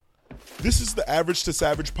This is the Average to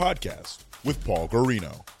Savage podcast with Paul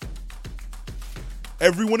Garino.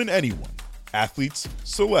 Everyone and anyone, athletes,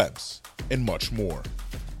 celebs, and much more.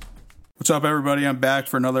 What's up, everybody? I'm back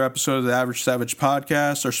for another episode of the Average Savage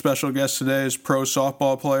podcast. Our special guest today is pro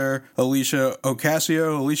softball player Aleshia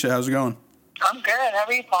Ocasio. Aleshia, how's it going? I'm good. How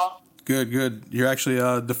are you, Paul? Good. You're actually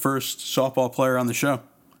the first softball player on the show.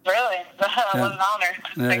 Really? What an honor.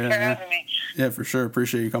 Thanks for having me. Yeah, for sure.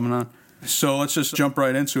 Appreciate you coming on. So let's just jump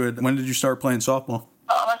right into it. When did you start playing softball?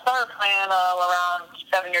 I started playing around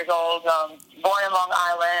 7 years old. Born in Long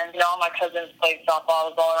Island. All my cousins played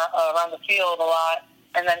softball. I was all around the field a lot.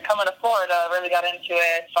 And then coming to Florida, really got into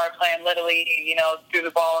it. Started playing Little League, threw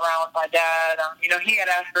the ball around with my dad. He had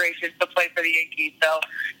aspirations to play for the Yankees, so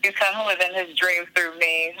he's kind of living his dreams through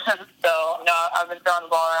me. So, I've been throwing the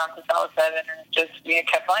ball around since I was 7 and just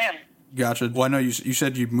kept playing. Gotcha. Well, I know you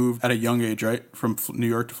said you moved at a young age, right, from New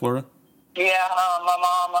York to Florida? Yeah, my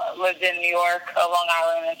mom lived in New York, Long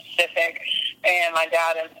Island in Pacific, and my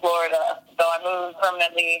dad in Florida. So I moved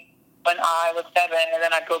permanently when I was 7, and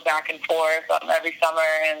then I'd go back and forth every summer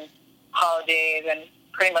and holidays and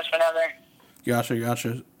pretty much whenever.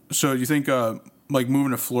 Gotcha. So do you think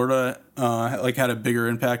moving to Florida had a bigger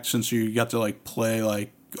impact since you got to play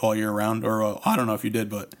all year round? Or I don't know if you did,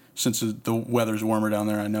 but since the weather's warmer down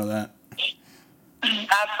there, I know that.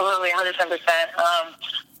 Absolutely, 110%.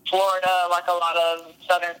 Florida, like a lot of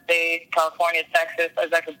southern states, California, Texas,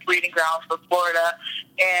 is like a breeding ground for Florida.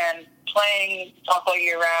 And playing softball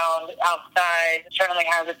year-round outside certainly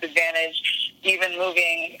has its advantage. Even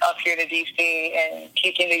moving up here to D.C. and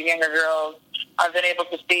teaching these younger girls, I've been able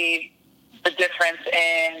to see the difference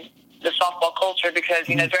in the softball culture because,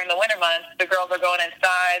 during the winter months, the girls are going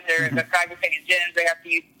inside, they're practicing in gyms, they have to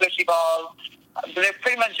use squishy balls. They're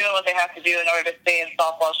pretty much doing what they have to do in order to stay in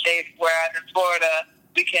softball shape, whereas in Florida,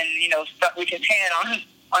 we can, we can tan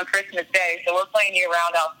on Christmas Day. So we're playing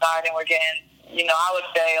year-round outside, and we're getting, I would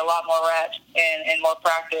say a lot more reps and more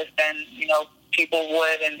practice than, people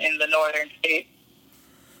would in the northern states.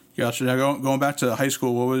 Gotcha. Now, going back to high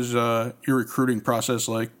school, what was your recruiting process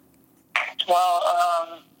like? Well,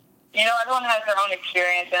 everyone has their own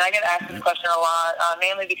experience, and I get asked this question a lot,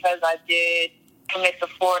 mainly because I did commit to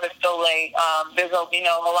Florida so late. There's a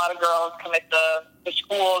lot of girls commit to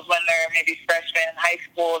schools when they're maybe freshmen in high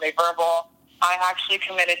school, they verbal. I actually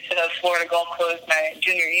committed to the Florida Gulf Coast my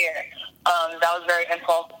junior year. That was a very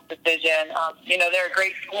impulsive decision. They're a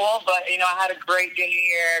great school, but, I had a great junior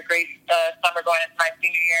year, a great summer going into my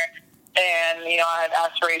senior year. And, I had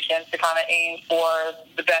aspirations to kind of aim for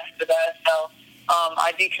the best of the best. So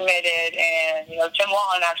I decommitted, and, Jim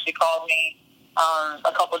Walton actually called me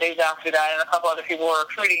a couple of days after that, and a couple other people were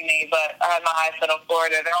recruiting me, but I had my eyes set on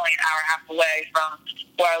Florida. They're only an hour and a half away from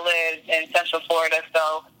where I live in Central Florida,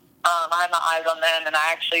 so I had my eyes on them, and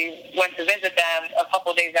I actually went to visit them a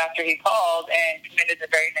couple of days after he called and committed the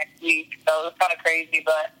very next week. So it was kind of crazy,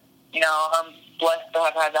 but, I'm blessed to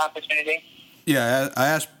have had the opportunity. Yeah, I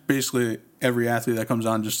asked basically every athlete that comes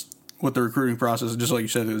on just what the recruiting process, just like you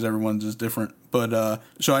said, because everyone's is different. But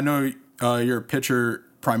so I know you're a pitcher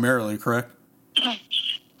primarily, correct?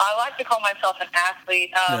 I like to call myself an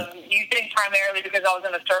athlete. You think primarily because I was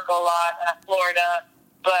in the circle a lot at Florida,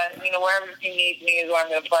 but, wherever the team needs me is where I'm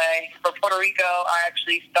going to play. For Puerto Rico, I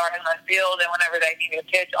actually start in my field, and whenever they need me to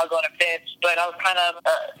pitch, I'll go in a pitch. But I was kind of,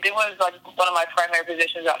 it was like one of my primary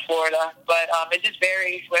positions at Florida. But it just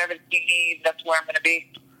varies. Whatever the team needs, that's where I'm going to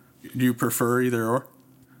be. Do you prefer either or?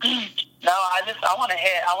 No, I want to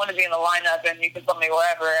hit. I want to be in the lineup, and you can put me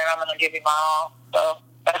wherever, and I'm going to give you my all. So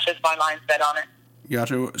that's just my mindset on it.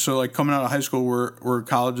 Gotcha. So, coming out of high school, were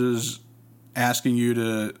colleges asking you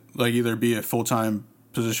to, either be a full-time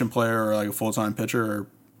position player or, a full-time pitcher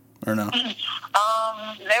or no?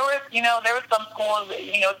 There were some schools,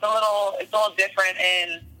 it's a little different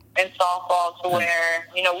in softball to where,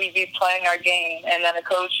 we'd be playing our game, and then a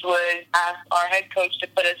coach would ask our head coach to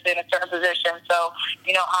put us in a certain position. So,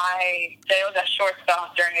 I was at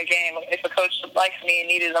shortstop during a game. If a coach likes me and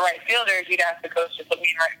needed the right fielder, he'd ask the coach to put me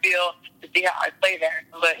in right field to see how I play there.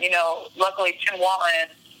 But, luckily, Tim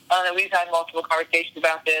Walton, we've had multiple conversations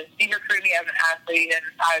about this. He recruited me as an athlete, and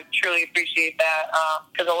I truly appreciate that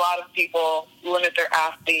because a lot of people limit their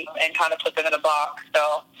athlete and kind of put them in a box.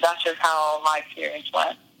 So that's just how my experience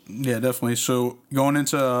went. Yeah, definitely. So going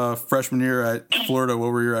into freshman year at Florida,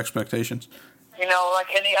 what were your expectations?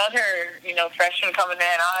 Like any other, freshman coming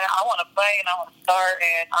in, I want to play and I want to start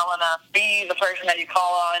and I want to be the person that you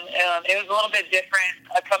call on. It was a little bit different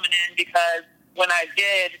coming in because when I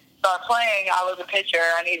did start playing, I was a pitcher.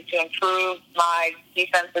 I needed to improve my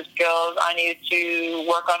defensive skills. I needed to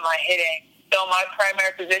work on my hitting. So my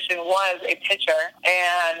primary position was a pitcher,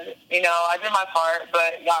 and, I did my part,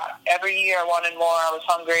 but every year I wanted more. I was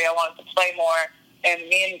hungry. I wanted to play more. And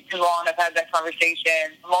me and Devon have had that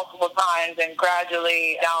conversation multiple times, and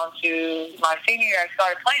gradually down to my senior year, I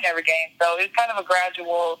started playing every game. So it was kind of a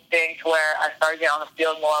gradual thing to where I started getting on the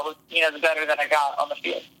field more, the better that I got on the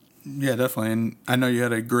field. Yeah, definitely. And I know you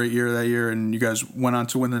had a great year that year, and you guys went on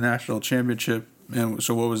to win the national championship. And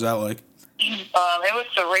so what was that like? It was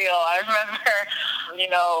surreal. I remember,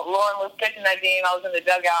 Lauren was pitching that game. I was in the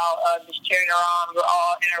dugout just cheering her on. We were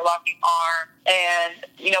all interlocking arms. And,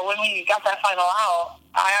 when we got that final out,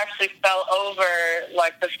 I actually fell over,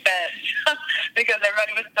 the fence because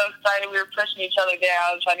everybody was so excited. We were pushing each other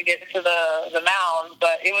down, trying to get to the mound.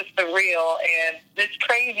 But it was surreal. And it's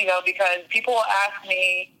crazy, though, because people will ask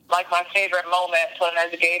me, my favorite moment playing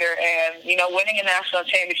as a Gator. And, winning a national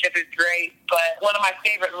championship is great. But one of my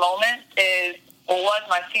favorite moments was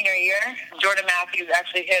my senior year. Jordan Matthews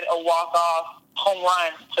actually hit a walk-off home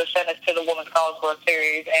run to send us to the Women's College World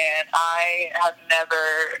Series. And I have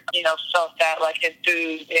never, felt that,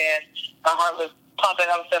 enthused. And my heart was pumping.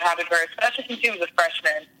 I was so happy for her, especially since she was a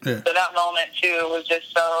freshman. Yeah. So that moment, too, was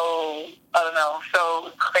just so,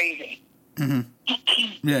 so crazy.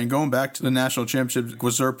 Mm-hmm. Yeah, and going back to the national championship,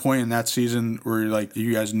 was there a point in that season where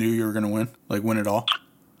you guys knew you were going to win it all?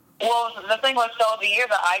 Well, the thing was, so the year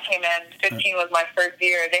that I came in, 15 was my first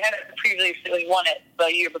year. They had previously won it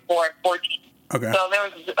the year before, 14. Okay. So there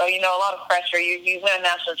was, a lot of pressure. You win a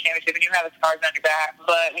national championship and you have the scars on your back.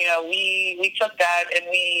 But, we took that and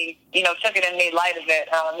we, took it and made light of it.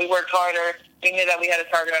 We worked harder. We knew that we had a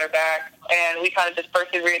target on our back. And we kind of just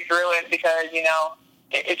persevered through it because,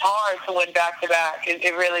 it's hard to win back-to-back.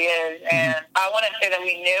 It really is. And I wouldn't say that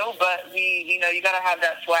we knew, but you got to have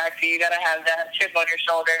that swag. So you got to have that chip on your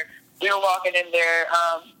shoulder. We were walking in there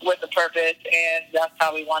with a purpose, and that's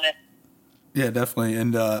how we won it. Yeah, definitely.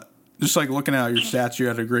 And just looking at your stats, you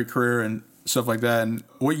had a great career and stuff like that. And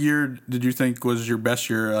what year did you think was your best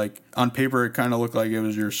year? On paper, it kind of looked like it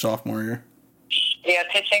was your sophomore year. Yeah,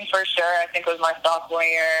 pitching for sure. I think it was my sophomore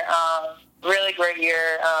year. Really great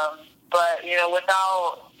year. But,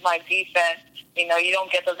 without my defense, you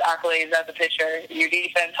don't get those accolades as a pitcher. Your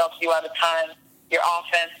defense helps you out a ton. Your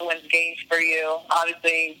offense wins games for you.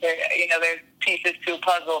 Obviously, there's pieces to a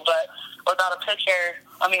puzzle. But without a pitcher,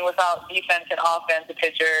 without defense and offense, a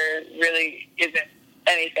pitcher really isn't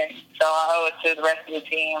anything. So I owe it to the rest of the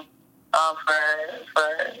team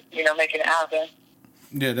for making it happen.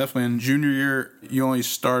 Yeah, definitely. In junior year, you only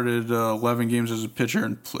started 11 games as a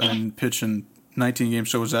pitcher and pitched in 19 games.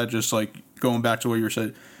 So was that just going back to what you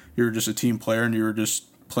said, you were just a team player and you were just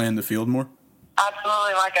playing the field more?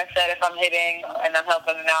 Absolutely. Like I said, if I'm hitting and I'm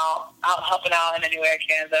helping out in any way I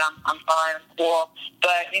can, then I'm fine. I'm cool.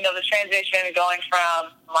 But, the transition going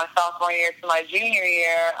from my sophomore year to my junior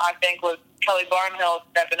year, I think was Kelly Barnhill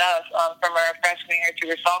stepping up from her freshman year to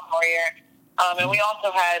her sophomore year. And we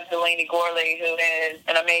also had Delaney Gorley, who is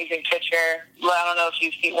an amazing pitcher. Well, I don't know if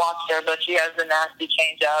you've watched her, but she has a nasty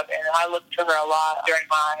changeup, and I looked to her a lot during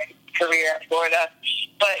my career in Florida.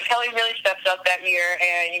 But Kelly really stepped up that year,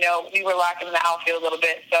 and, we were lacking in the outfield a little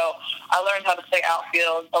bit. So I learned how to play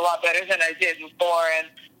outfield a lot better than I did before, and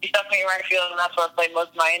he stuck me in right field, and that's where I played most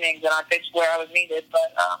of my innings, and I pitched where I was needed.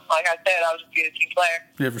 But like I said, I was just being a team player.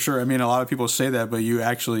 Yeah, for sure. A lot of people say that, but you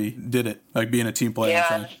actually did it, being a team player.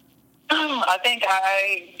 Yeah. I think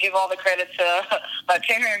I give all the credit to my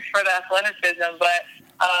parents for the athleticism, but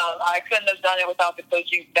I couldn't have done it without the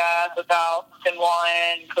coaching staff, without Tim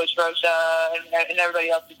Warren, Coach Rocha, and everybody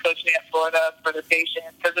else who's coached me at Florida for the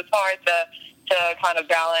patience. Because it's hard to kind of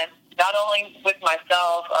balance, not only with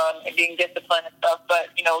myself and being disciplined and stuff, but,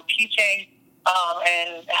 teaching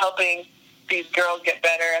and helping these girls get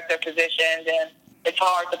better at their positions. And it's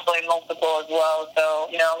hard to play multiple as well. So,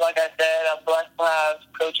 like I said, I'm blessed to have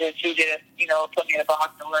coaches who didn't, put me in a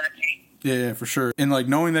box and limit me. Yeah, for sure. And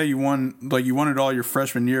knowing that you won it all your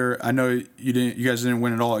freshman year. I know you guys didn't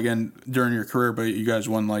win it all again during your career, but you guys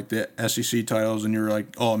won the SEC titles and you were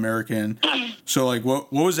All-American. So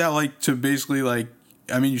what was that like to basically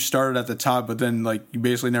you started at the top, but then you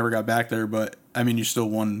basically never got back there, but you still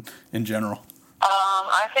won in general.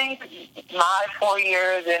 I think my 4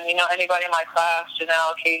 years, and anybody in my class,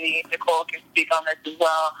 Janelle, Katie, Nicole can speak on this as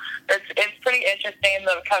well. It's pretty interesting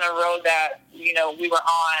the kind of road that we were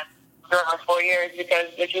on during our 4 years, because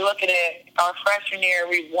if you look at it, our freshman year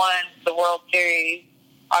we won the World Series.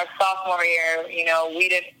 Our sophomore year, we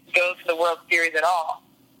didn't go to the World Series at all,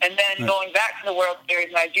 and then going back to the World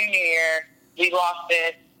Series my junior year, we lost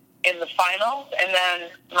it in the finals, and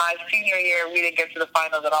then my senior year, we didn't get to the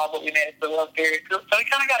finals at all, but we made it to the World Series. So we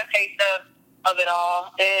kind of got a taste of of it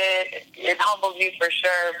all. It humbles you for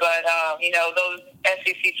sure, but, those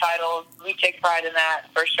SEC titles, we take pride in that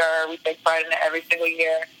for sure. We take pride in it every single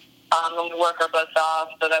year. And we work our butts off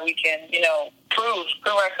so that we can, prove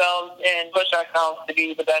ourselves and push ourselves to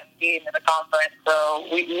be the best team in the conference. So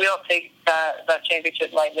we don't take that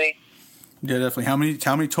championship lightly. Yeah, definitely.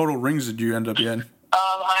 How many total rings did you end up getting?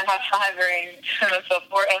 I have 5 rings, so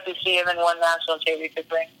 4 SEC and then 1 national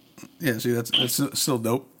championship ring. Yeah, see, that's still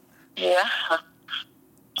dope. Yeah,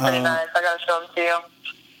 pretty nice. I gotta show them to you.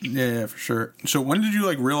 Yeah, for sure. So when did you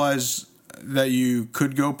realize that you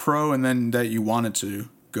could go pro and then that you wanted to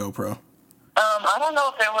go pro? I don't know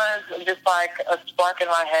if it was just a spark in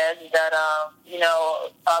my head that, I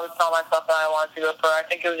was telling myself that I wanted to go pro. I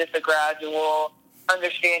think it was just a gradual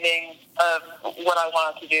understanding of what I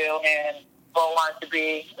wanted to do and what I wanted to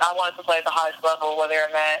be. I wanted to play at the highest level, whether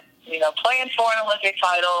it meant, playing for an Olympic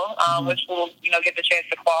title, which we'll, get the chance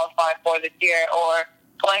to qualify for this year, or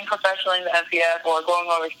playing professionally in the MPF or going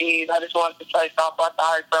overseas. I just wanted to play softball at the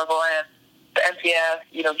highest level, and the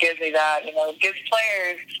MPF, gives me that, gives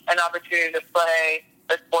players an opportunity to play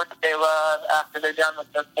the sport that they love after they're done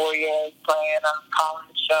with their 4 years playing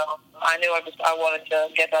college. So I knew I wanted to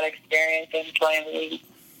get that experience and play in the league.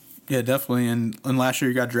 Yeah, definitely. And last year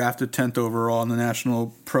you got drafted 10th overall in the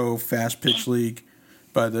National Pro Fast Pitch League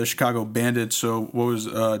by the Chicago Bandits. So what was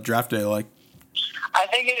draft day like? I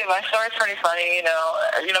think my story's pretty funny.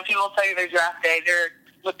 People tell you their draft day, they're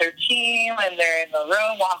with their team and they're in the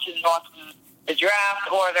room watching the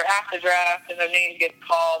draft, or they're at the draft and their name gets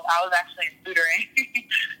called. I was actually in tutoring,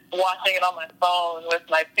 watching it on my phone with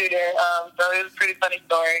my tutor. So it was a pretty funny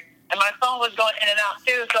story. And my phone was going in and out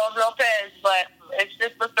too, so I was real pissed. But it's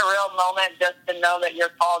just a surreal moment just to know that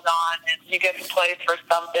you're called on and you get to play for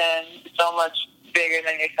something so much bigger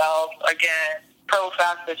than yourself. Again, Pro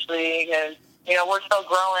Fast Pitch League is, we're still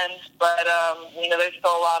growing, but, there's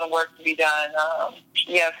still a lot of work to be done.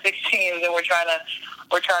 6 teams, and we're trying to,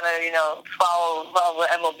 follow the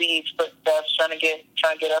MLB footsteps, trying to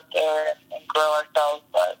get up there and grow ourselves,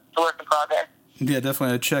 but it's a work in progress. Yeah,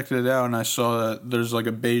 definitely. I checked it out, and I saw that there's a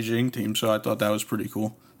Beijing team, so I thought that was pretty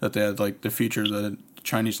cool that they had the feature the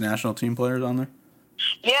Chinese national team players on there.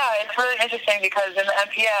 Yeah, it's really interesting because in the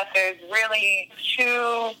MPS, there's really 2,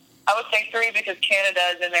 I would say 3 because Canada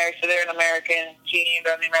is in there, so they're an American team,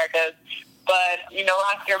 they're in the Americas. But,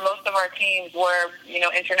 last year most of our teams were,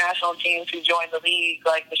 international teams who joined the league,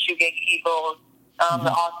 like the Shooting Eagles, the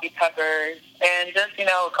Aussie Peppers, and just,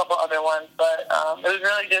 a couple other ones. But it was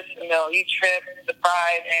really just, E-Trip, the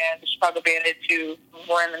Pride, and the Chicago Bandits who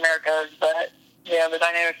were in the Americas. But, yeah, the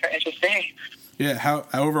dynamics are interesting. Yeah,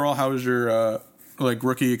 how was your,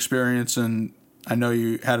 rookie experience? And I know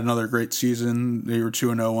you had another great season. You were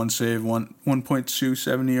 2-0, 1 save,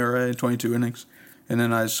 1.27 ERA in 22 innings. And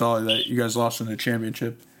then I saw that you guys lost in the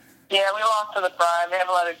championship. Yeah, we lost to the Pride. They have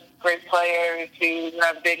a lot of great players who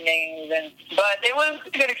have big names, but it was a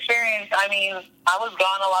good experience. I mean, I was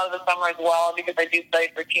gone a lot of the summer as well because I do play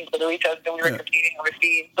for Team Puerto Rico, so we were competing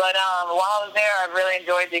overseas. But while I was there, I really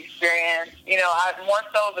enjoyed the experience. More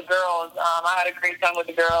so the girls. I had a great time with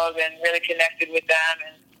the girls and really connected with them,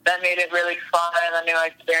 and that made it really fun and a new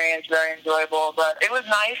experience, very enjoyable. But it was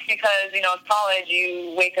nice because, in college,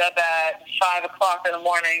 you wake up at 5 o'clock in the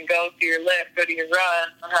morning, go to your lift, go to your run,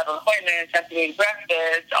 have appointments, have to eat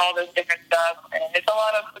breakfast, all this different stuff. And it's a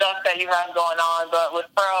lot of stuff that you have going on. But with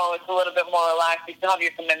pro, it's a little bit more relaxed. You still have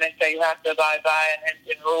your commitments that you have to abide by and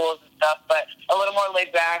rules and stuff, but a little more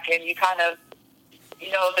laid back. And you kind of,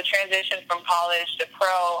 the transition from college to pro,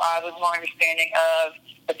 I was more understanding of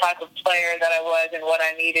the type of player that I was and what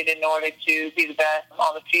I needed in order to be the best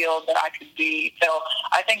on the field that I could be. So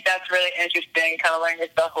I think that's really interesting, kind of learning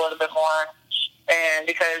yourself a little bit more. And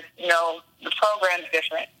because, the program's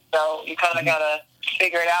different, so you kind of got to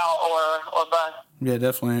figure it out or bust. Yeah,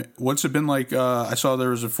 definitely. What's it been like? I saw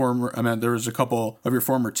there was a couple of your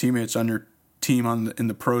former teammates on your team in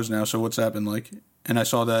the pros now. So what's that been like? And I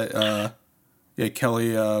saw that,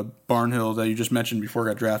 Kelly Barnhill that you just mentioned before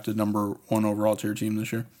got drafted number 1 overall to your team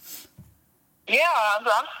this year. Yeah,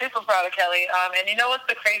 I'm super proud of Kelly. And you know what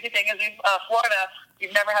the crazy thing is? Florida,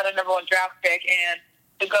 you've never had a number 1 draft pick, and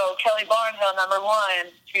to go Kelly Barnhill number 1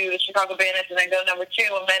 to the Chicago Bandits, and then go number 2,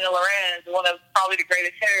 Amanda Lorenz, one of probably the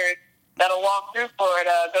greatest hitters that'll walk through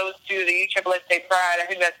Florida, goes to the USSSA State Pride. I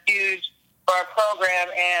think that's huge for our program.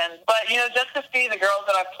 But just to see the girls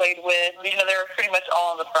that I've played with, they're pretty much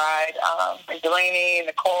all in the Pride. Delaney,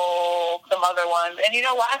 Nicole, some other ones. And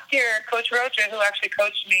last year, Coach Rocha, who actually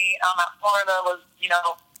coached me at Florida, was,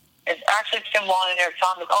 it's actually Tim Wan and Eric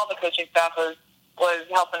Thomas. All the coaching staff was was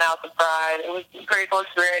helping out the Pride. It was a pretty cool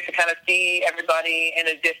experience to kind of see everybody in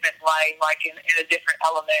a different light, like in a different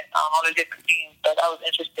element, on a different team. So that was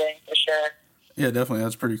interesting for sure. Yeah, definitely.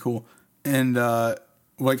 That's pretty cool. And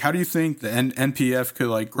like, how do you think the NPF could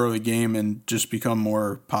like grow the game and just become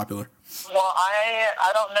more popular? Well,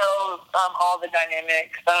 I don't know all the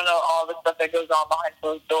dynamics. I don't know all the stuff that goes on behind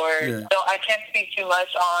closed doors. Yeah. So I can't speak too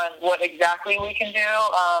much on what exactly we can do.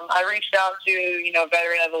 I reached out to,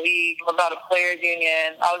 veteran of the league about a players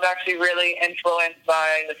union. I was actually really influenced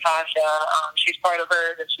by Natasha. She's part of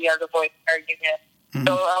hers, and she has a voice in her union. Mm-hmm.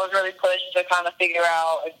 So I was really pushed to kind of figure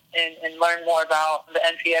out and learn more about the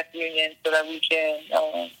NPF union so that we can...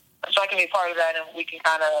 so I can be part of that, and we can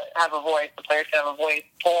kind of have a voice. The players can have a voice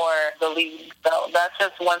for the league. So that's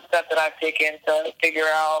just one step that I've taken to figure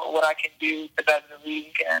out what I can do to better the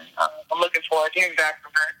league, and I'm looking forward to hearing back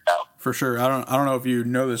from her. So for sure, I don't know if you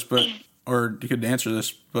know this, but or you could answer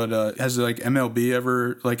this, but has like MLB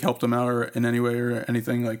ever like helped them out or in any way or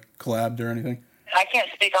anything, like collabed or anything? I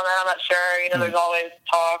can't speak on that. I'm not sure. There's always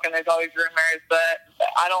talk and there's always rumors, but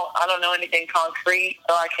I don't know anything concrete,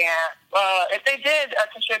 so I can't. If they did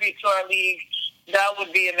contribute to our league, that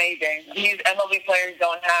would be amazing. These MLB players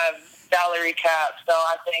don't have salary caps, so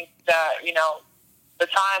I think that the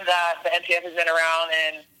time that the NPF has been around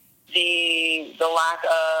and the lack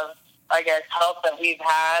of, I guess, help that we've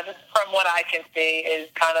had, from what I can see, is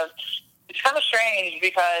kind of strange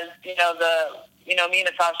because me and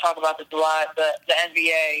Natasha talk about this a lot. The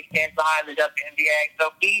NBA stands behind the WNBA. So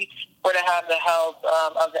if we were to have the help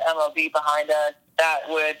of the MLB behind us, that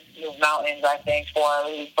would move mountains, I think, for our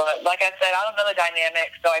league. But like I said, I don't know the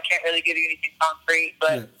dynamics, so I can't really give you anything concrete.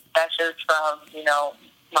 But that's just from,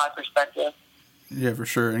 my perspective. Yeah, for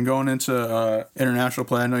sure. And going into international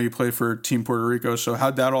play, I know you played for Team Puerto Rico. So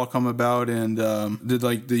how'd that all come about? And did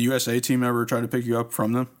like the USA team ever try to pick you up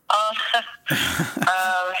from them?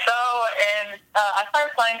 I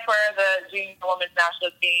started playing for the junior women's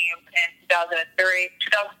national team in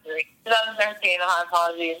 2013, my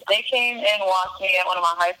apologies. They came and watched me at one of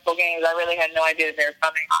my high school games. I really had no idea they were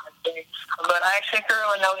coming, honestly. But I actually threw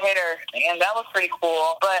a no-hitter, and that was pretty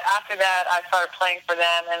cool. But after that, I started playing for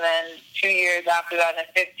them, and then 2 years after that, in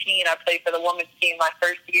 2015, I played for the women's team my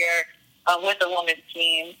first year with the women's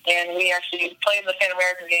team. And we actually played in the Pan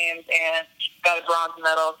American Games and got a bronze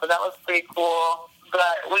medal, so that was pretty cool.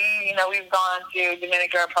 But we've gone to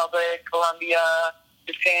Dominican Republic, Colombia,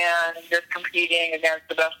 Japan, just competing against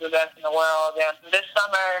the best of the best in the world. And this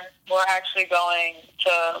summer, we're actually going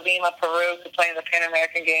to Lima, Peru to play in the Pan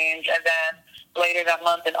American Games. And then later that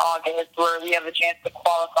month in August, where we have a chance to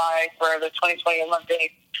qualify for the 2020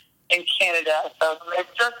 Olympics in Canada. So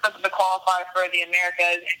it's just the qualify for the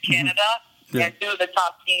Americas in Canada. Yeah. And 2 of the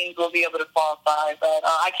top teams will be able to qualify. But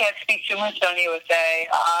I can't speak too much on USA.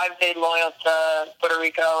 I've stayed loyal to Puerto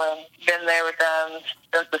Rico and been there with them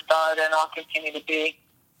since the start, and I'll continue to be.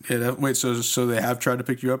 Yeah. So they have tried to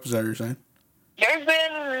pick you up? Is that what you're saying? There's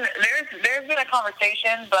been a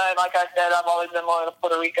conversation, but like I said, I've always been loyal to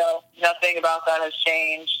Puerto Rico. Nothing about that has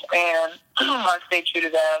changed, and I stay true to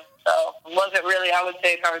them. So it wasn't really, I would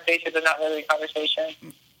say, a conversation, but not really a conversation,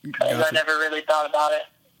 because I never really thought about it.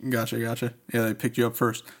 Gotcha. Yeah, they picked you up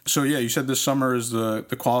first. So yeah, you said this summer is the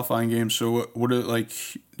qualifying game. So what it like?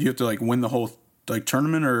 Do you have to like win the whole like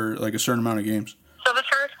tournament or like a certain amount of games? So the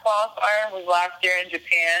first qualifier was last year in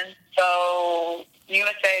Japan. So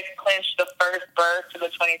USA clinched the first berth to the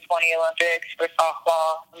 2020 Olympics for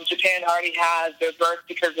softball. Japan already has their berth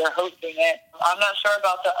because they're hosting it. I'm not sure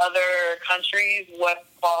about the other countries when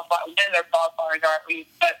their qualifiers are,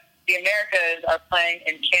 but the Americas are playing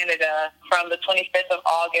in Canada from the 25th of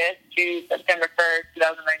August to September 1st,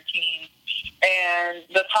 2019. And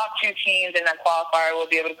the top 2 teams in that qualifier will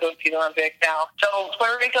be able to go to the Olympics now. So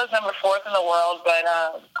Puerto Rico's number 4th in the world, but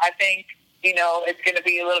I think, it's going to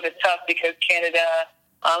be a little bit tough because Canada,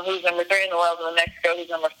 who's number 3 in the world, and Mexico, who's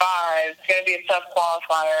number 5, it's going to be a tough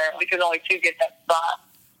qualifier because only 2 get that spot.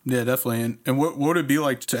 Yeah, definitely. And what would it be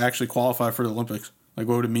like to actually qualify for the Olympics? Like,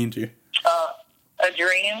 what would it mean to you? A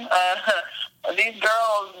dream. These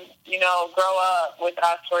girls, grow up with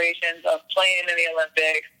aspirations of playing in the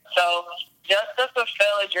Olympics. So just to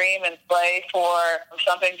fulfill a dream and play for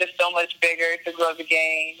something just so much bigger, to grow the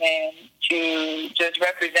game and to just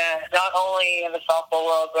represent not only in the softball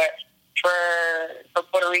world, but for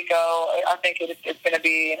Puerto Rico, I think it's going to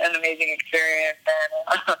be an amazing experience,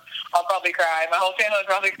 and I'll probably cry. My whole family will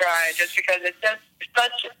probably cry just because it's just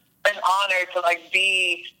such an honor to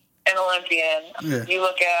be an Olympian. Yeah. You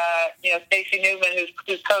look at, Stacey Newman,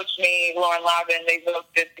 who's coached me, Lauren Lavin, they both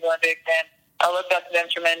did the Olympics, and I looked up to them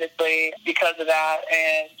tremendously because of that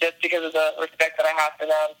and just because of the respect that I have for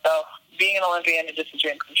them. So being an Olympian is just a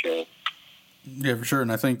dream come true. Yeah, for sure.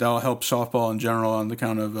 And I think that'll help softball in general on the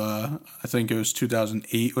count of, I think it was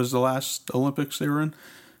 2008 was the last Olympics they were in,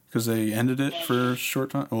 because they ended it for a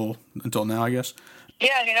short time. Well, until now, I guess.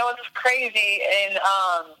 Yeah, and you know what's crazy? In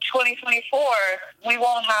 2024, we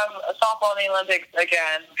won't have a softball in the Olympics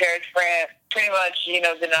again. Paris, France pretty much,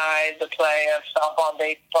 denied the play of softball and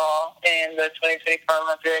baseball in the 2024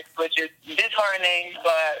 Olympics, which is disheartening,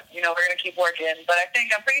 but, we're going to keep working. But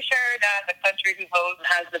I'm pretty sure that the country who hosts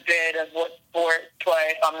has the bid of what sport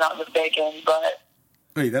play, if I'm not mistaken. But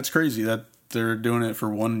wait, that's crazy that they're doing it for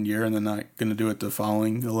 1 year and they're not going to do it the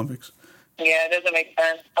following Olympics. Yeah, it doesn't make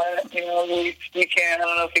sense, but, we can't. I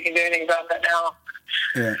don't know if we can do anything about that now.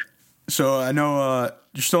 Yeah. So I know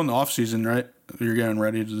you're still in the off season, right? You're getting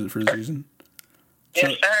ready for the season.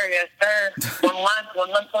 Yes, sir. 1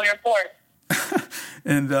 month till your fourth.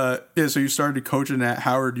 And so you started coaching at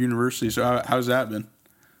Howard University. So how's that been?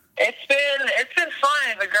 It's been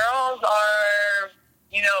fun. The girls are,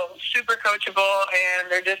 super coachable, and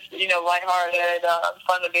they're just, lighthearted,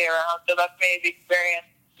 fun to be around. So that's made the experience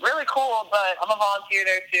really cool. But I'm a volunteer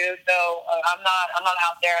there too, so I'm not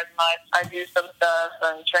out there as much. I do some stuff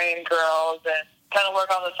and train girls and kind of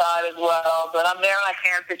work on the side as well. But I'm there when I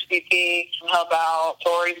can pitch PT and help out.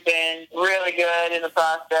 Tori's been really good in the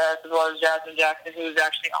process, as well as Jasmine Jackson, who's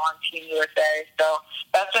actually on Team USA. So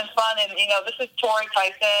that's been fun. And, this is Tori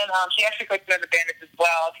Tyson. She actually coached me in the Bandits as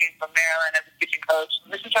well. Came from Maryland as a pitching coach.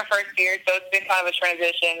 This is her first year, so it's been kind of a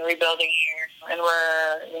transition, rebuilding year. And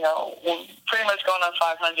we're pretty much going on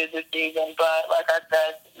 500 this season. But like I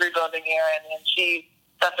said, rebuilding year. And she's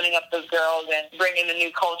toughening up those girls and bringing the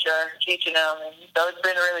new culture, teaching them. And so it's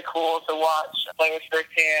been really cool to watch players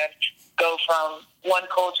firsthand go from one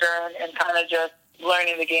culture and kind of just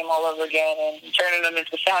learning the game all over again and turning them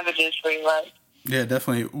into savages pretty much. Yeah,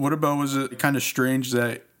 definitely. What about, was it kind of strange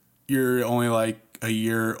that you're only like a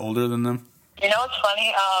year older than them? It's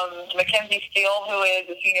funny. Mackenzie Steele, who is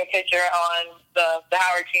a senior pitcher on the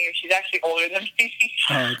Howard team, she's actually older than me.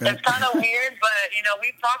 Oh, okay. It's kind of weird, but,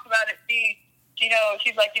 we've talked about it.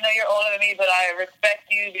 She's like, you're older than me, but I respect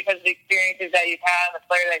you because of the experiences that you've had, the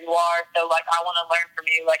player that you are. So, I want to learn from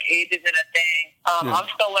you. Age isn't a thing. I'm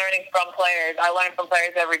still learning from players. I learn from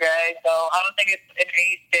players every day. So, I don't think it's an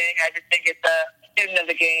age thing. I just think it's a student of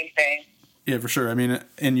the game thing. Yeah, for sure. I mean,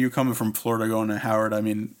 and you coming from Florida going to Howard, I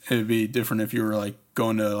mean, it'd be different if you were,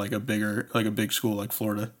 going to, a big school like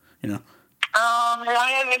Florida,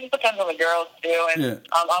 It just depends on the girls too, and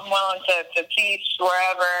I'm willing to teach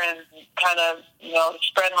wherever and kind of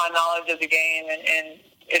spread my knowledge of the game, and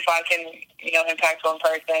if I can impact one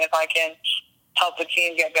person, if I can help the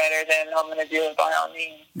team get better, then I'm going to do it by all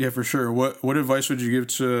means. Yeah, for sure. What advice would you give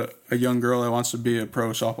to a young girl that wants to be a pro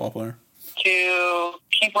softball player? To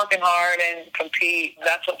keep working hard and compete.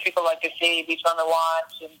 That's what people like to see. Be fun to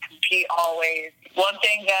watch and compete always. One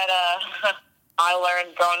thing that I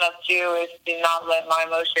learned growing up too is to not let my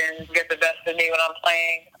emotions get the best of me when I'm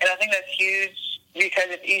playing. And I think that's huge because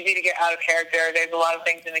it's easy to get out of character. There's a lot of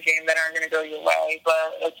things in the game that aren't going to go your way,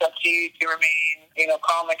 but it's up to you to remain,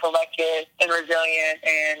 calm and collected and resilient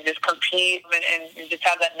and just compete and just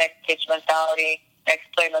have that next pitch mentality,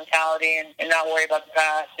 next play mentality, and not worry about the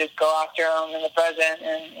past. Just go after them in the present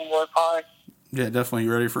and work hard. Yeah, definitely.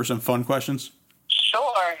 You ready for some fun questions?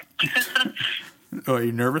 Sure. Oh, are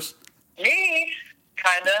you nervous? Me?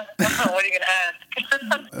 Kinda. What are you gonna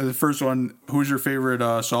ask? The first one, who's your favorite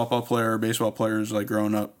softball player or baseball players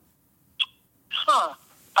growing up?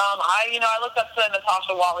 I looked up to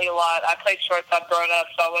Natasha Watley a lot. I played shortstop growing up,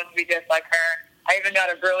 so I wanted to be just like her. I even got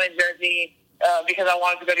a Bruins jersey because I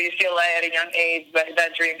wanted to go to UCLA at a young age, but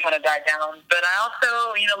that dream kind of died down. But I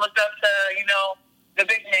also, looked up to, the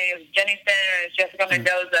big names, Jenny Simmons, Jessica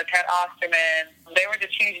Mendoza, Kat Osterman. They were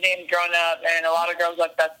just huge names growing up, and a lot of girls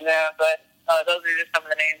looked up to them, but those are just some of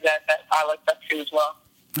the names that I looked up to as well.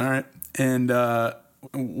 All right. And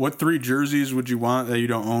what 3 jerseys would you want that you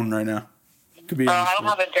don't own right now? Could be I don't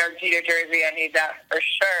have a Derek Jeter jersey. I need that for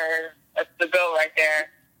sure. That's the go right there.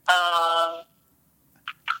 I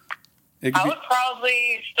would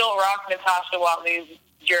probably still rock Natasha Watley's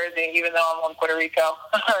jersey, even though I'm on Puerto Rico,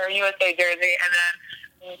 or USA jersey. And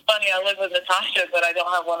then, funny, I live with Natasha, but I don't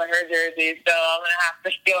have one of her jerseys, so I'm going to have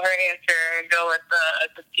to steal her answer and go with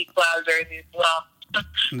the T-Cloud jersey as well.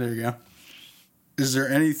 There you go. Is there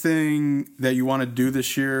anything that you want to do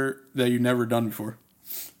this year that you've never done before?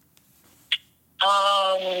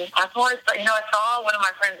 I've always, I saw one of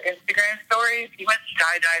my friend's Instagram stories. He went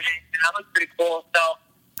skydiving, and that was pretty cool. So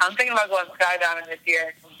I'm thinking about going skydiving this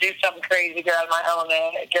year. Do something crazy, get out of my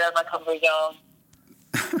element, get out of my comfort zone.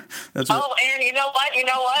 And,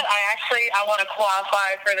 know what? I want to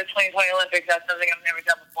qualify for the 2020 Olympics. That's something I've never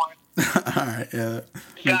done before. All right, yeah.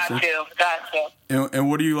 Got to. And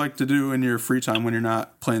what do you like to do in your free time when you're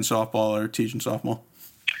not playing softball or teaching softball?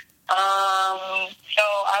 So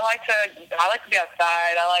I like to be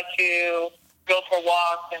outside. I like to go for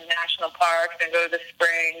walks in national parks and go to the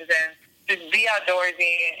springs and just be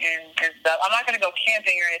outdoorsy and stuff. I'm not going to go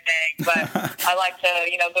camping or anything, but I like to,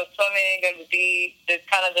 go swimming, go to the beach, just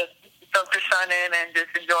kind of just soak the sun in and just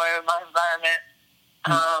enjoy my environment.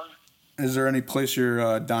 Is there any place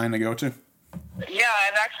you're dying to go to? Yeah,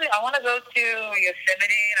 and actually I want to go to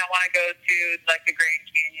Yosemite and I want to go to like the Grand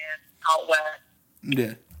Canyon out west.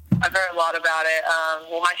 Yeah. I've heard a lot about it.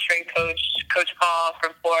 My strength coach, Coach Paul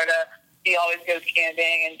from Florida, he always goes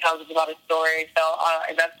camping and tells us about his story. So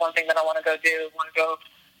that's one thing that I want to go do. I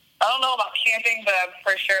don't know about camping, but I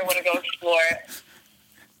for sure want to go explore it.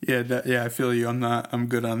 Yeah, I feel you. I'm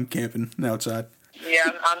good on camping outside.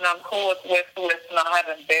 Yeah, I'm cool with not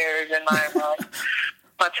having bears in my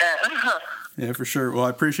tent. Yeah, for sure. Well, I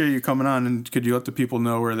appreciate you coming on, and could you let the people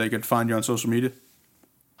know where they could find you on social media?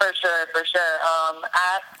 For sure.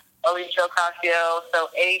 At Aleshia Ocasio, so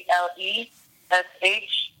ALESHIAOCASIO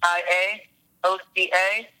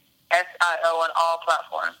on all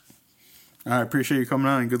platforms. All right, appreciate you coming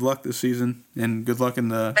on, and good luck this season, and good luck in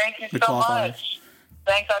the Thank you the so qualifiers. much.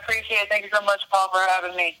 Thanks, I appreciate it. Thank you so much, Paul, for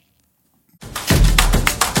having me.